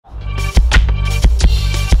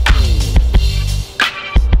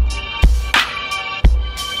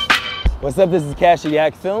What's up, this is Kash at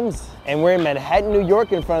YLYK Films, and we're in Manhattan, New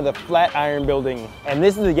York in front of the Flatiron Building. And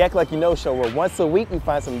this is the YLYK show where once a week we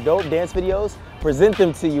find some dope dance videos, present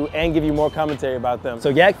them to you, and give you more commentary about them.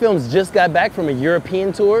 So YLYK Films just got back from a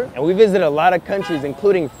European tour, and we visited a lot of countries,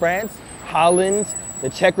 including France, Holland, the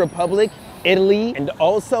Czech Republic, Italy, and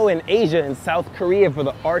also in Asia and South Korea for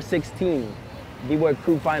the R16 Bboy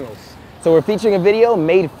Crew Finals. So we're featuring a video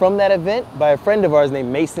made from that event by a friend of ours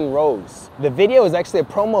named Mason Rose. The video is actually a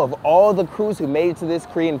promo of all the crews who made it to this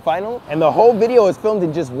Korean final, and the whole video was filmed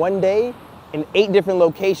in just one day in 8 different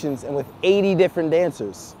locations and with 80 different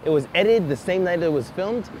dancers. It was edited the same night it was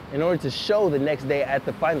filmed in order to show the next day at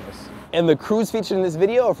the finals. And the crews featured in this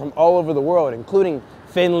video are from all over the world, including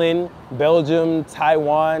Finland, Belgium,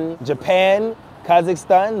 Taiwan, Japan,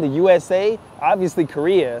 Kazakhstan, the USA, obviously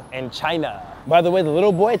Korea, and China. By the way, the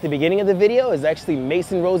little boy at the beginning of the video is actually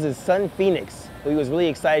Mason Rose's son, Phoenix, who he was really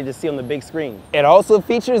excited to see on the big screen. It also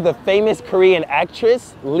features the famous Korean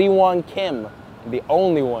actress, Lee Won-kim, the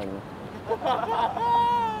only one.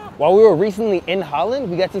 While we were recently in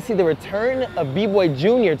Holland, we got to see the return of Bboy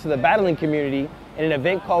Jr. to the battling community in an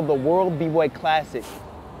event called the World Bboy Classic.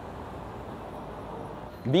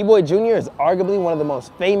 Bboy Jr. is arguably one of the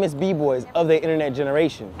most famous B-boys of the internet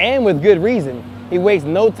generation, and with good reason. He wastes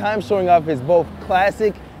no time showing off his both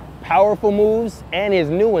classic, powerful moves and his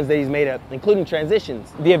new ones that he's made up, including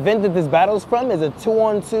transitions. The event that this battle is from is a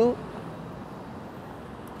 2-on-2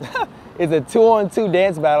 is a 2-on-2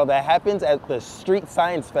 dance battle that happens at the Street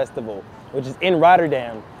Science Festival, which is in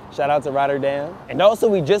Rotterdam. Shout out to Rotterdam. And also,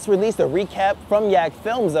 we just released a recap from YLYK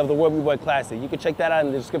Films of the World Bboy Classic. You can check that out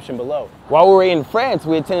in the description below. While we were in France,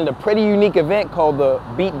 we attended a pretty unique event called the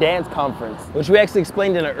Beat Dance Conference, which we actually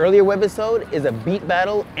explained in an earlier webisode is a beat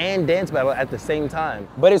battle and dance battle at the same time.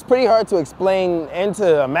 But it's pretty hard to explain and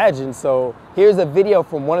to imagine, so here's a video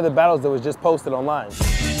from one of the battles that was just posted online.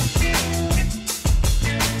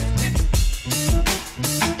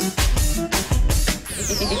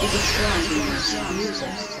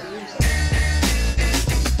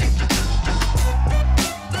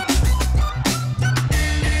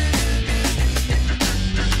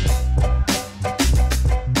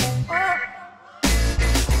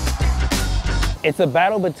 It's a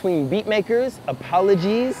battle between beatmakers,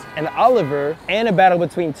 Apologies, and Oliver, and a battle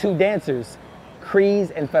between 2 dancers, Crease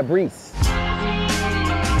and Fabrice.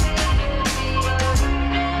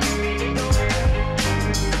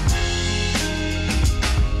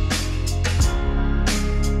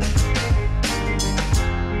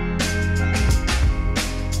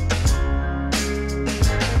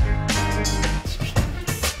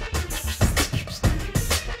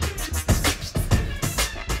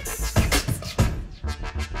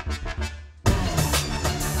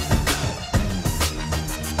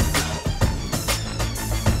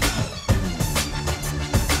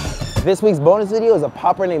 This week's bonus video is a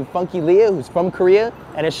popper named Funky Leah, who's from Korea,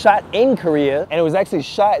 and it's shot in Korea, and it was actually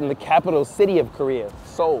shot in the capital city of Korea,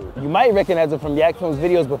 Seoul. You might recognize her from YLYK Films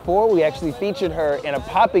videos before. We actually featured her in a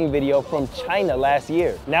popping video from China last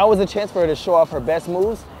year. Now was a chance for her to show off her best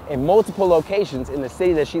moves in multiple locations in the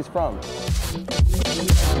city that she's from.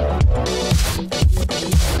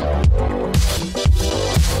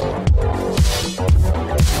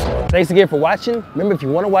 Thanks again for watching. Remember, if you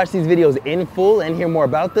want to watch these videos in full and hear more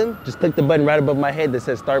about them, just click the button right above my head that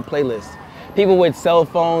says Start Playlist. People with cell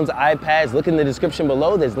phones, iPads, look in the description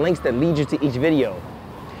below. There's links that lead you to each video.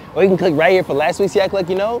 Or you can click right here for last week's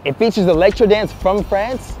YLYK. It features electro dance from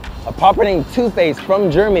France, a popper named Two-Face from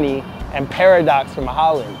Germany, and Paradox from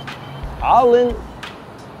Holland.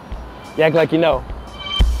 YLYK.